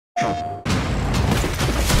The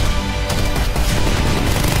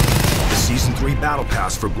Season 3 Battle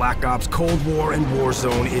Pass for Black Ops Cold War and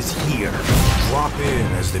Warzone is here. Drop in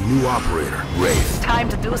as the new operator, Wraith. Time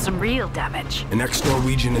to do some real damage. An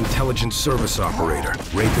ex-Norwegian intelligence service operator,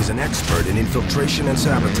 Wraith is an expert in infiltration and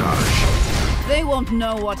sabotage. They won't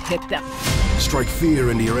know what hit them. Strike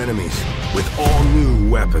fear into your enemies with all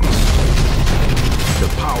new weapons. The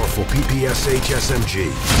powerful PPSH SMG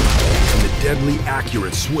and the deadly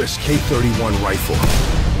accurate Swiss K31 rifle.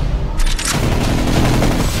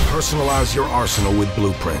 Personalize your arsenal with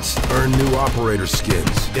blueprints. Earn new operator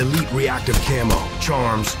skins, elite reactive camo,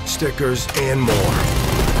 charms, stickers, and more.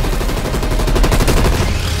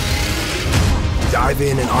 Dive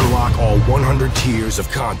in and unlock all 100 tiers of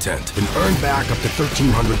content and earn back up to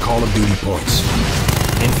 1,300 Call of Duty points.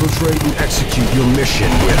 Infiltrate and execute your mission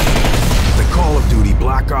with the Call of Duty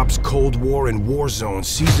Black Ops Cold War and Warzone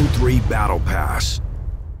Season 3 Battle Pass.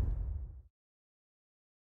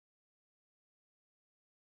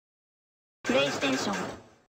 PlayStation